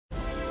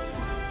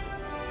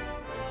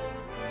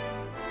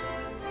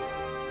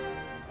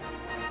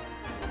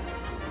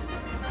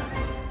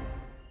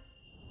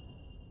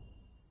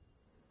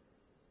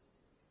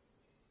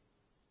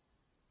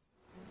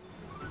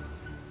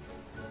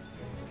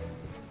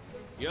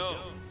Yo.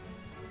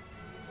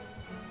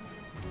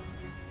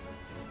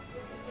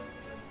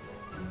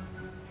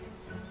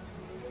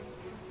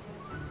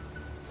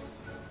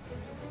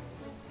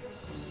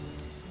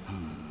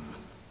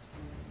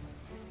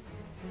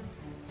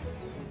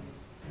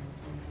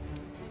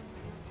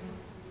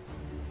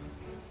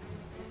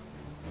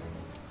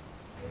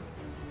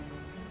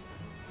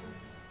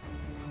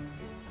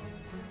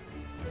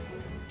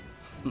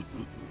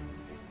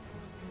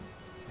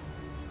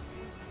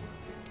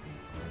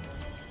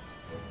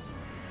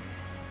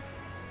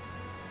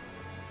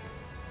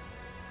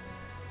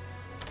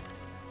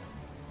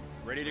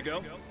 Ready to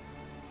go?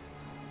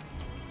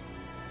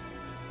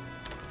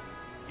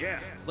 Yeah,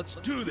 let's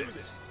do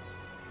this!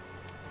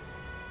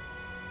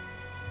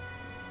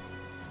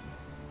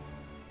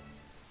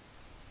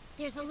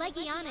 There's a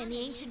Legiana in the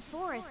ancient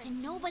forest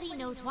and nobody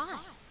knows why.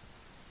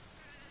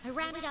 I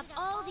rounded up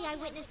all the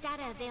eyewitness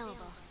data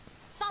available.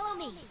 Follow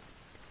me!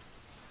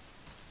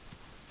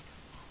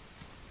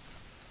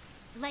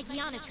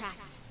 Legiana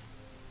tracks.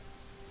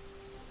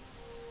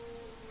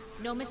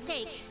 No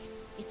mistake.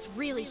 It's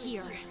really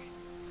here.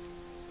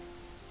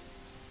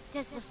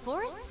 Does the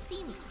forest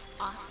seem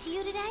off to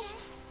you today?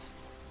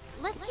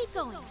 Let's keep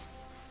going.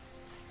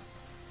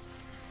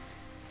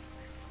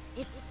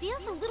 It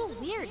feels a little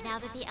weird now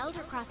that the Elder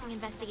Crossing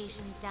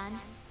investigation's done.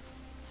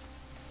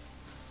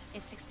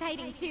 It's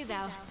exciting too,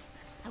 though.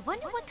 I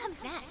wonder what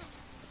comes next.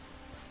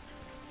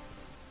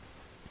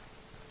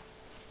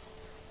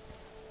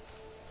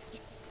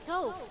 It's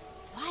so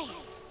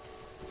quiet.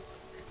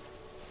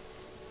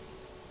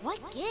 What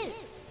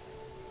gives?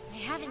 I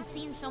haven't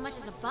seen so much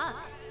as a bug.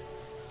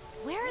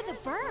 Where are the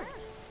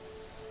birds?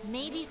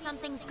 Maybe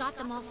something's got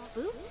them all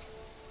spooked?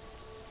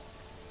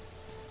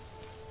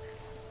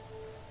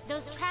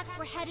 Those tracks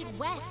were headed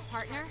west,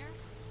 partner.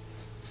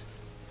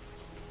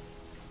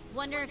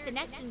 Wonder if the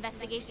next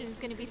investigation is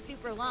gonna be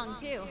super long,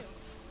 too.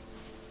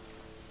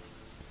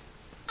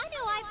 I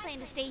know I plan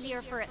to stay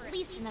here for at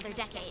least another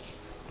decade.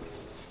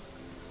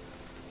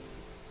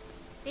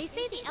 They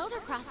say the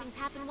Elder Crossings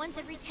happen once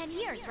every 10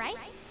 years, right?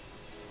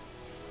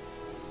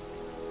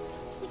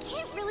 We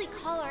can't really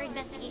call our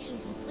investigation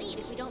complete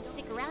if we don't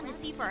stick around to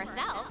see for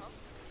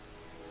ourselves.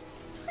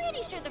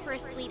 Pretty sure the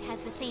First Fleet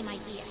has the same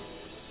idea.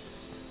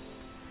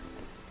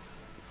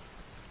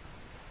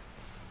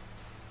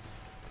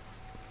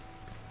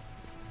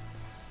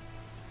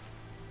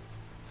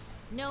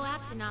 No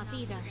Aptonoth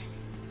either.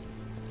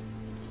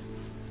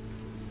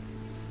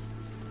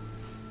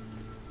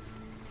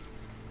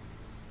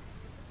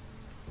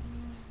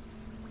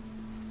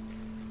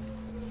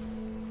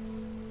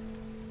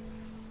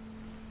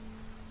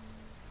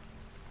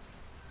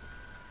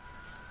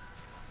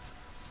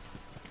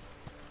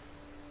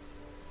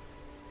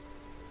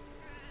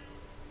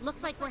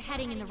 Looks like we're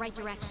heading in the right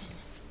direction.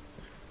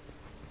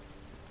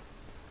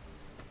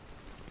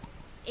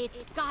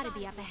 It's gotta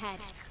be up ahead.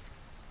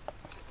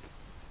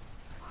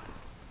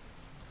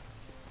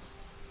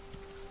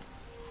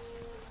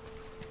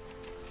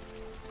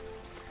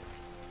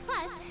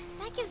 Plus,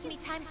 that gives me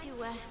time to,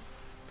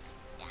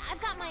 I've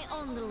got my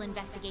own little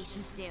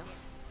investigation to do.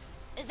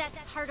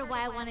 That's part of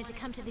why I wanted to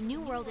come to the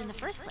New World in the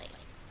first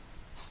place.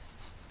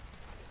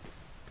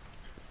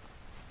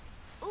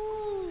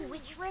 Ooh,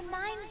 which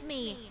reminds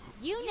me,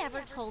 you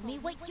never told me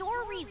what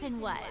your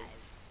reason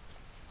was.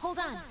 Hold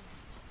on.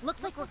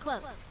 Looks like we're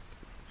close.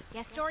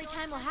 Guess story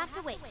time will have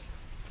to wait.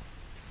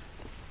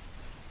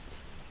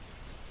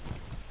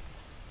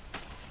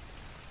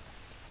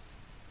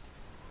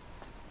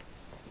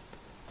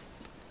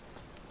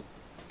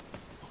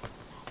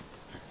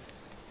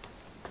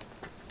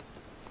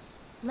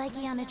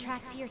 Legiana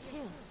tracks here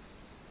too.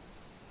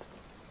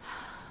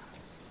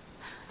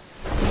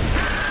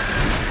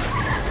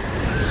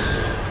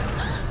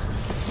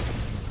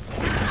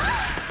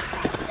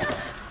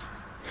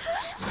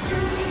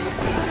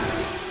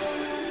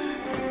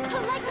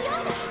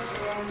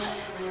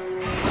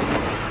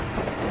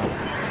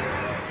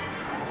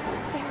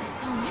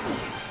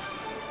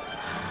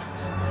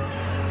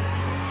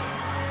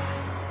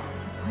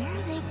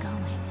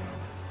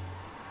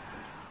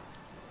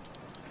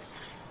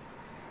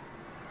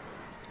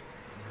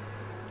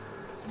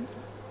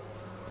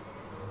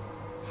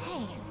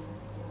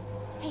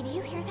 Hey, do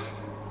you hear that?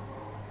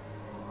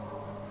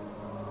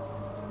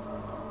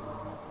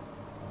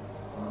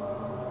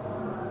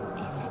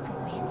 Is it the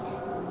wind?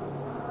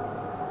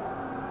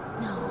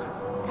 No,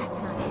 that's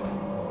not it.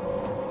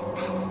 Is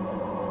that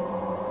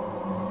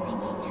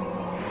singing?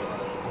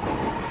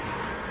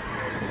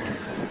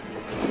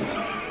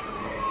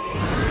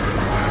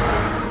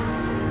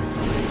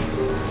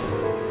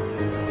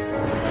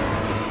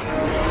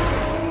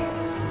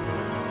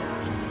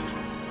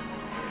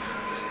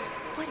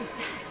 What is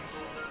that?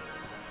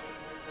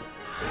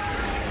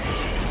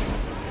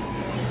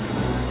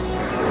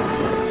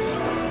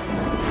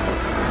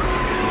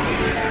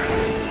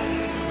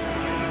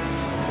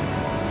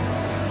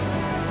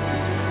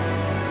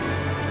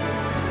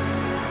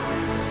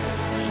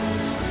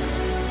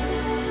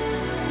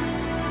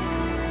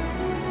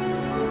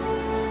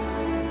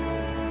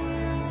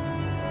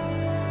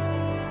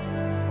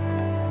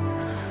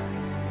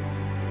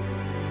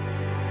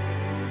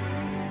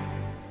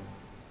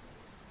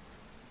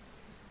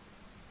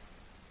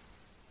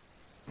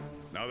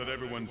 Now that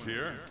everyone's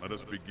here, let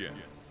us begin.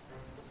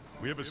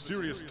 We have a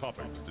serious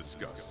topic to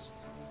discuss.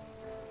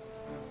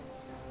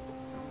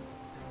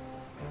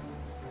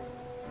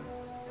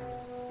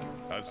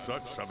 As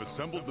such, I've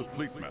assembled the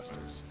Fleet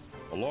Masters,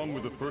 along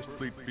with the First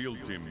Fleet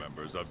field team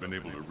members I've been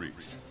able to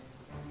reach.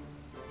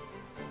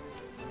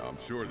 I'm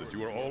sure that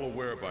you are all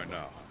aware by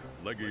now,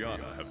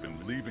 Legiana have been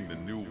leaving the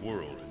New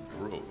World in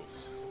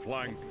droves,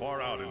 flying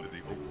far out into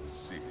the open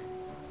sea.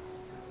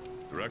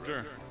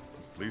 Director,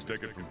 please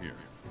take it from here.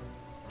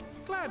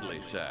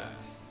 Gladly, sir.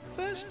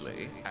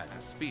 Firstly, as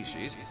a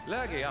species,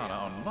 Legiana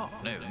are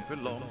not known for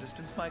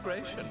long-distance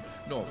migration,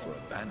 nor for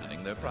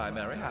abandoning their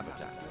primary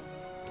habitat.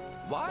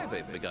 Why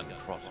they've begun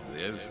crossing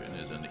the ocean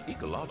is an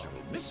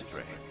ecological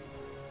mystery.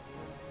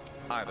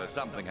 Either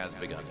something has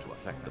begun to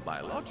affect the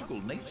biological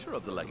nature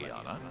of the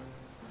Legiana,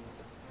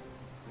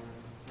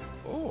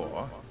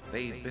 or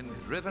they've been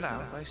driven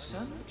out by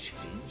some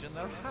change in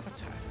their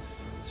habitat,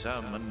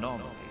 some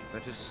anomaly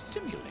that has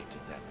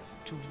stimulated them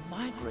to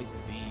migrate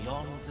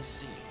beyond the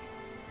sea.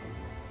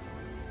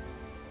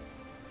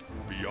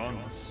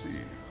 Beyond the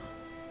sea?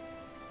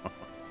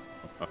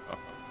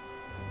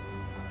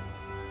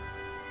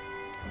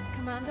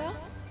 Commander?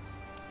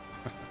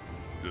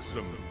 Just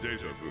some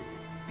deja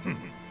vu.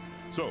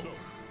 So,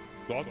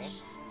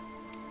 thoughts?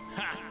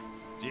 Ha!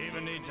 Do you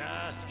even need to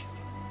ask?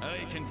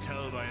 I can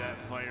tell by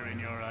that fire in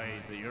your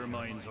eyes that your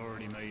mind's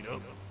already made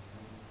up.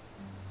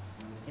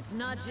 It's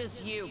not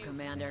just you,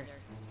 Commander.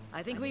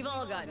 I think we've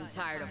all gotten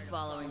tired of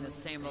following the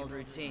same old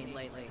routine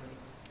lately.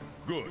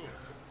 Good.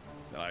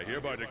 I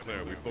hereby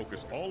declare we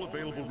focus all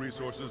available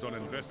resources on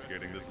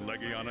investigating this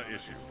Legiana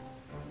issue.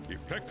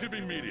 Effective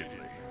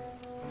immediately.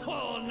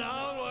 Oh,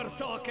 now we're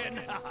talking!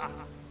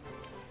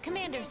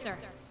 Commander, sir.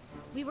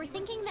 We were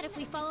thinking that if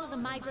we follow the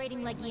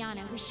migrating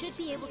Legiana, we should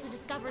be able to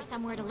discover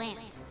somewhere to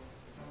land.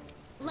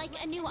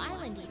 Like a new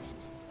island, even.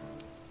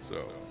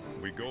 So,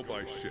 we go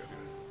by ship.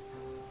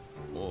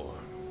 Or,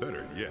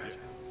 better yet,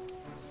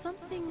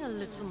 Something a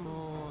little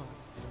more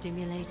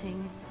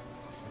stimulating.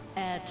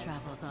 Air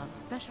travel's our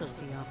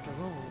specialty, after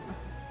all.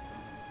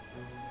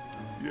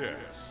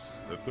 yes,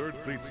 the Third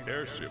Fleet's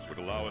airship would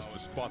allow us to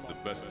spot the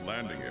best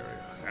landing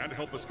area and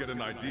help us get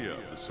an idea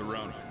of the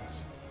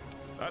surroundings.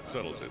 That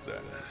settles it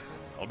then.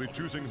 I'll be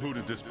choosing who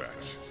to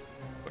dispatch,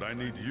 but I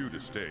need you to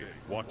stay,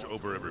 watch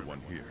over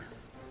everyone here.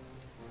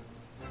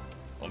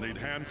 I'll need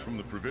hands from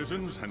the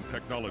provisions and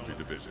technology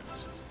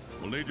divisions.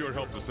 We'll need your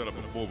help to set up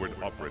a forward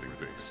operating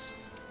base.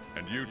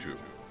 And you two,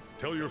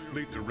 tell your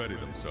fleet to ready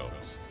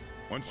themselves.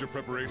 Once your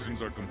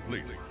preparations are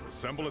complete,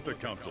 assemble at the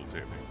council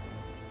table.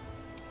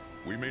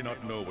 We may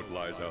not know what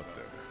lies out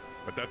there,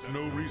 but that's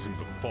no reason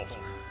to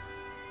falter.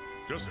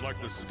 Just like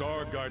the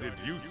star-guided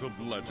youth of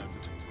legend,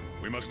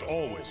 we must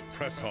always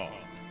press on.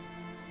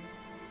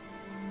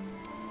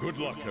 Good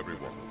luck,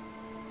 everyone,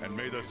 and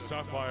may the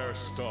Sapphire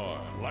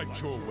Star light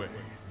your way.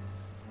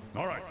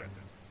 All right, then.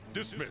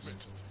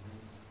 Dismissed.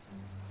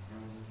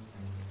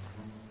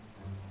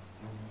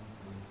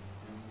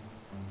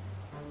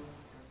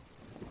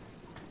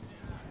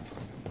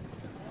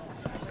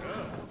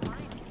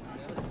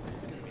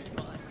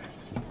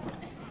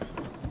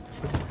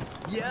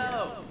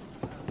 Yo!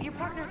 Your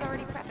partner's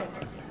already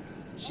prepping.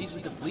 She's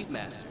with the Fleet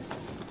Master.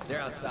 They're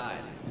outside.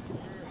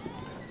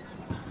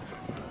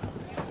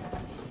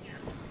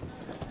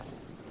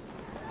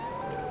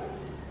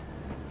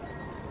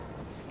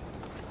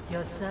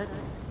 You're certain?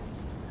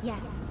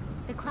 Yes.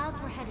 The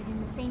clouds were headed in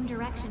the same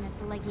direction as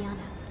the Legiana.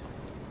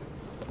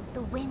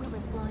 The wind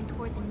was blowing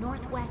toward the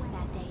northwest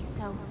that day,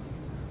 so...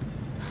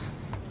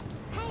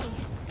 Hey!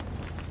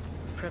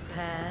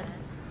 Prepared?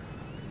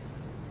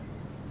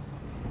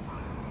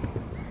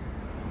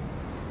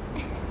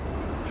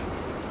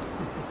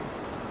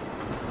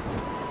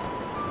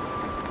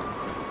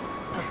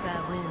 A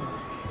fair wind,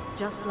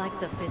 just like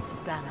the Fifth's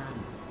banner.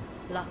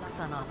 Luck's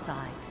on our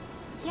side.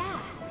 Yeah!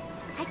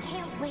 I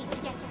can't wait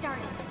to get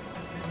started.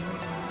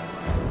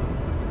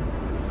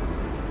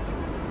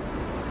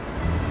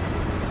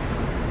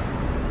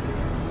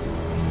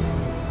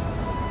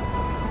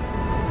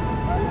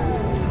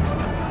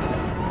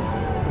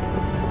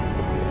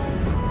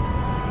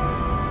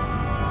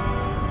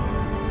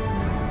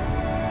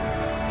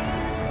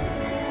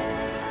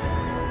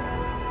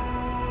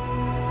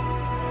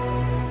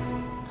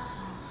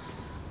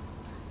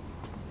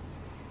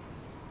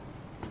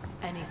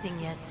 Anything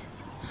yet?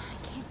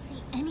 I can't see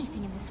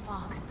anything in this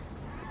fog.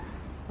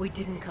 We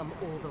didn't come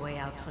all the way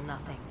out for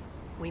nothing.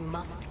 We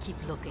must keep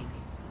looking.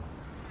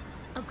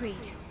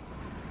 Agreed.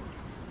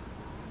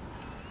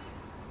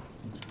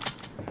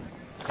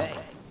 Hey.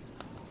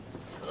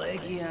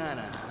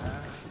 Legiana, huh?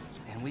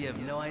 And we have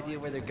no idea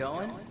where they're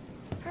going?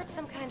 Heard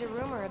some kind of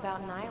rumor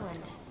about an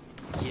island.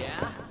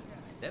 Yeah?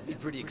 That'd be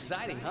pretty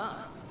exciting, huh?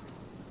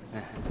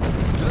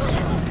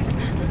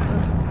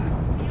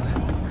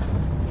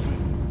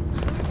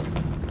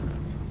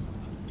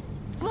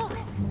 Look!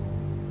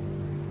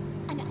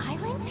 An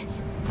island?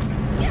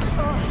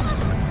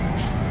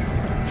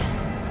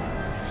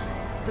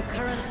 The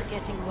currents are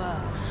getting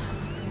worse.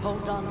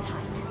 Hold on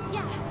tight.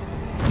 Yeah.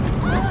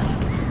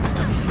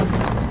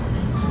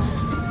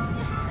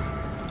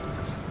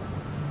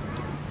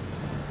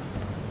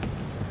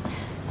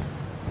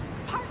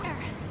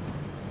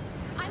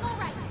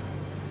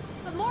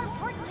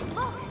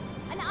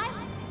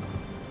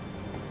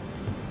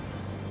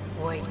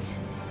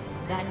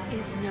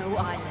 no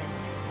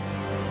island.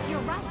 You're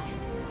right.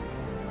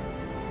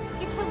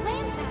 It's a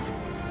landmass.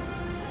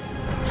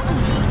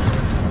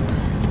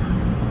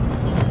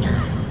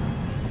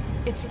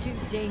 It's too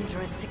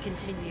dangerous to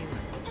continue.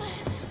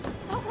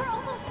 But we're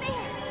almost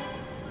there.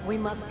 We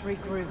must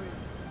regroup.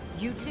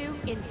 You two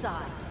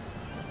inside.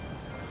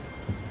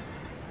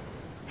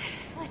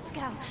 Let's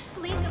go.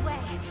 Lead the way.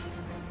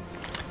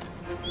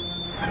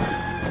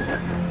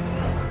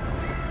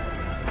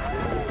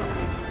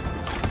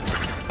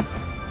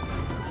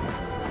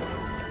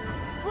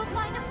 We'll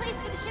find a place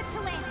for the ship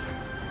to land.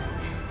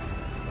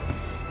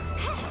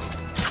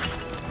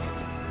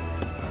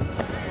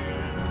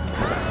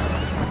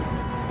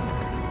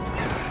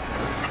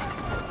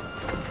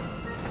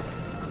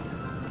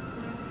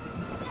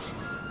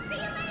 See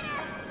you later!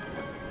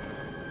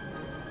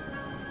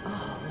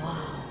 Oh,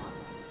 wow.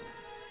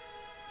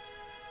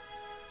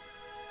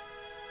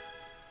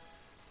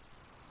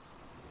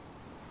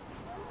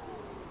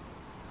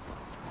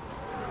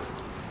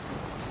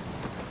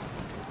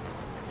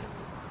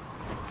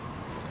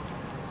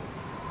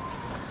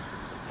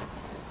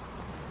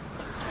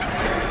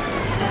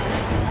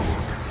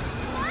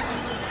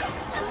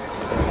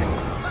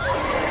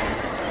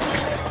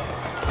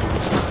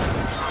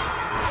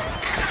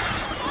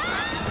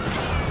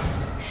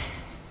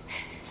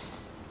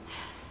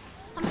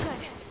 I'm good.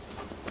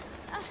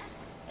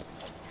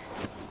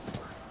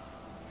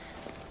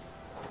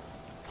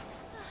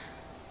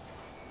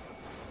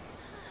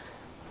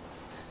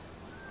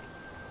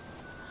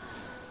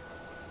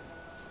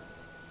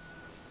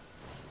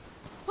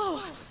 Whoa!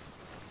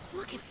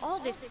 Look at all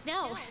this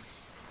snow.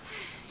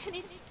 And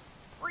it's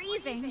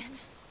freezing.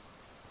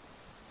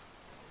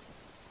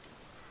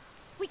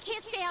 We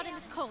can't stay out in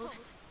this cold.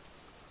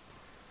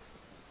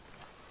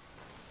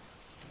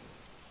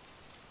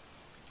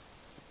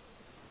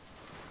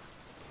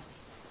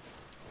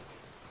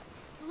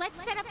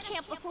 Let's set up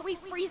camp before we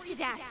freeze to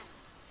death.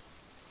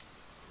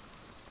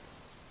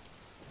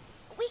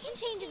 We can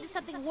change into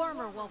something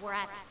warmer while we're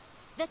at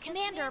it. The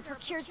commander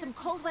procured some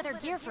cold weather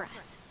gear for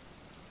us.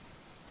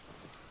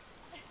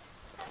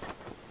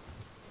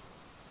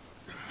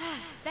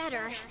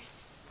 Better,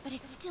 but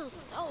it's still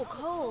so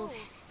cold.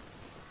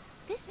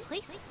 This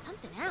place is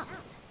something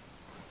else.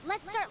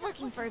 Let's start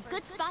looking for a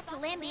good spot to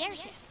land the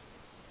airship.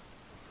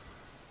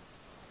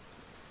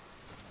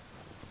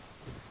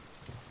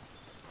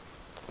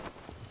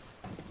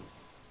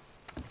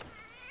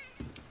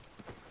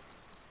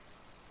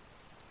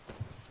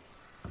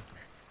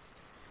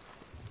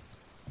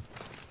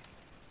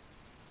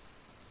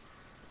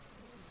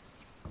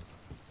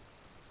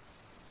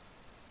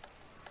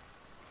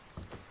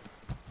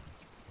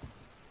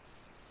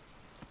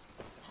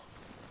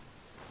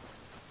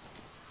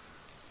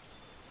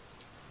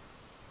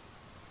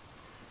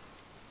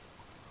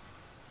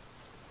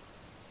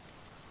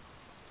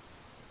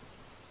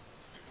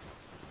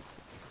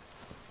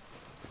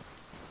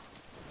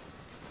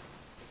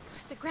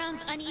 The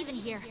ground's uneven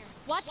here.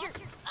 Watch your...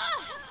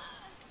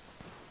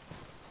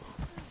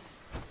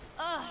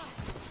 Ugh!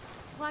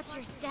 Watch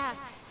your step.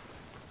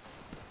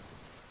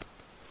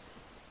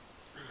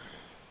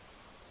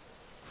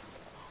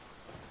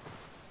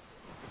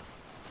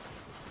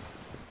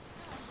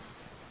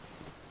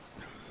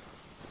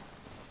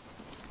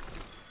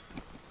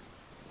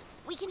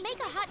 We can make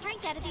a hot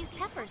drink out of these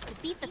peppers to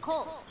beat the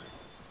cold.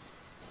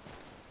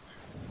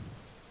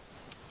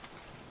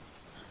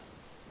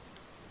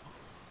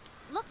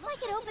 Looks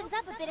like it opens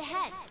up a bit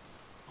ahead.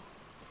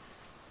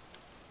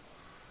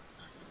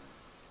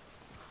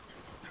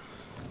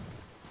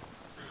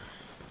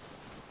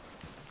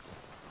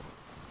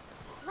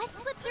 Let's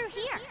slip through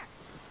here.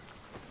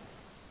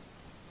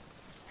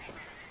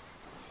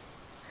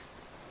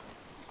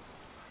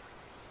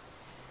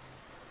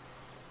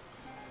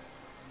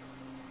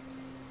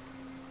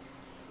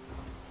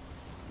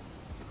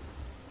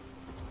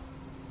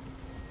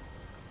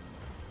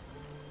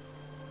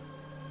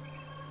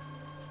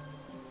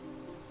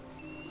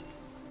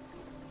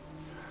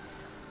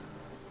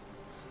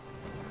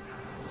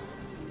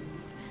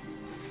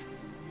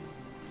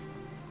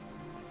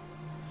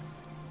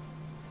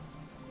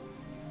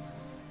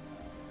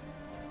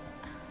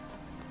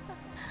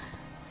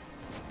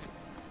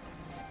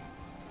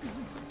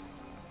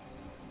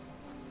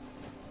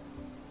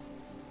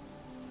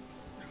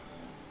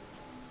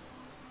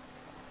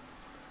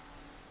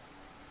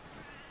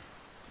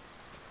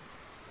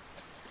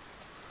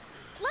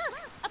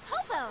 Look, a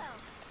popo.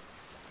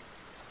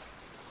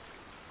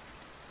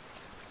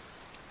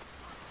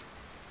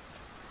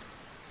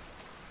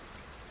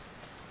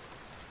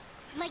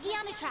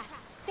 Legiana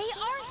tracks. They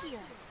are here.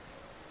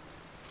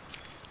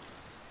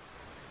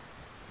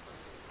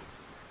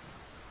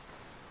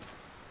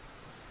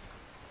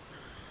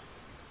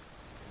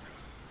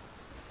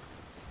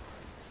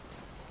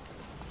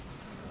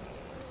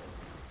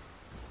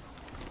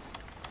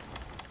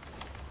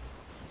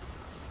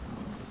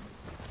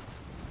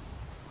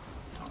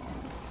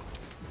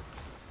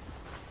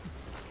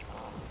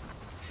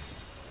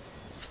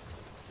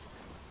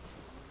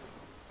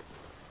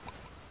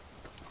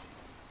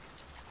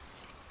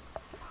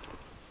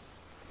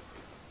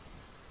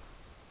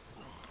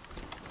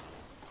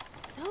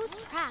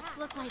 Those tracks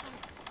look like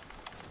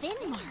fin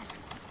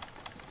marks.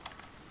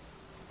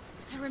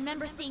 I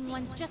remember seeing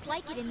ones just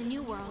like it in the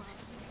New World.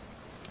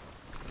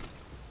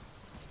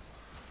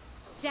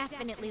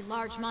 Definitely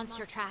large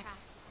monster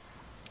tracks.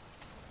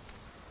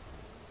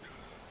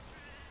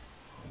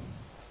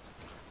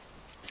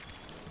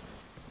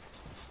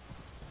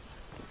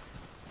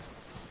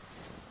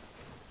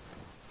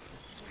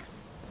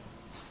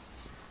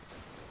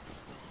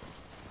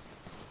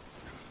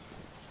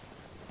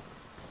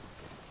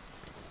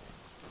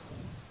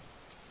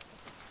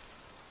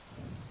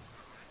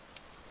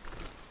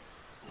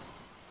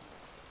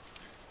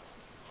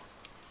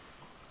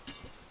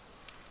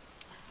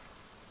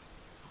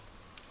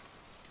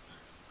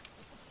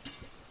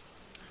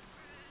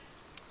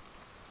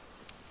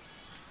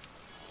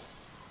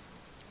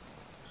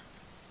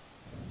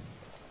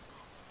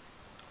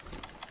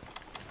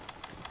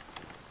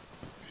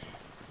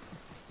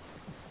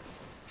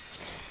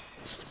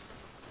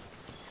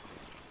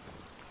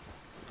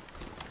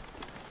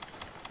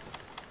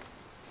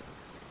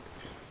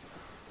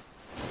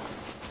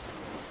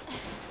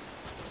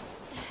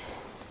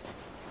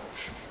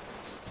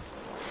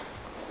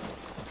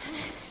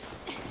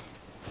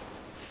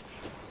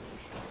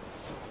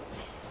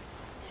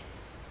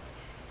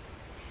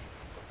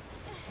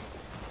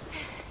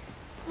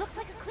 Looks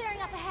like a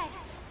clearing up ahead.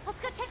 Let's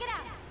go check it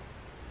out.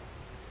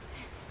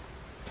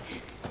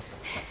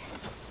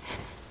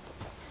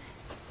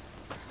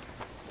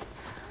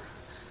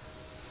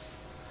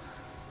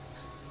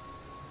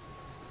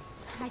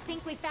 I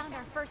think we found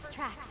our first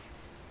tracks.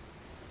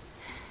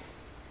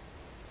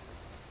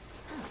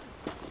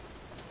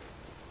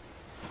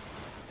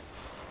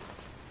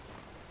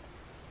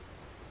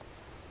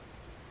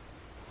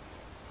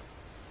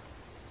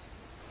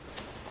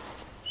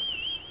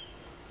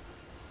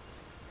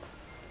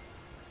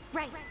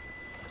 Right.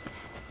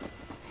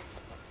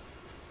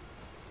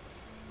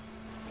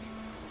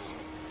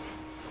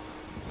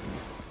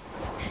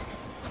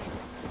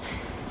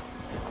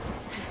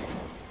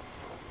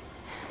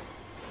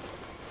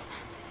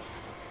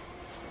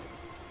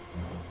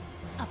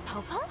 A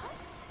popo?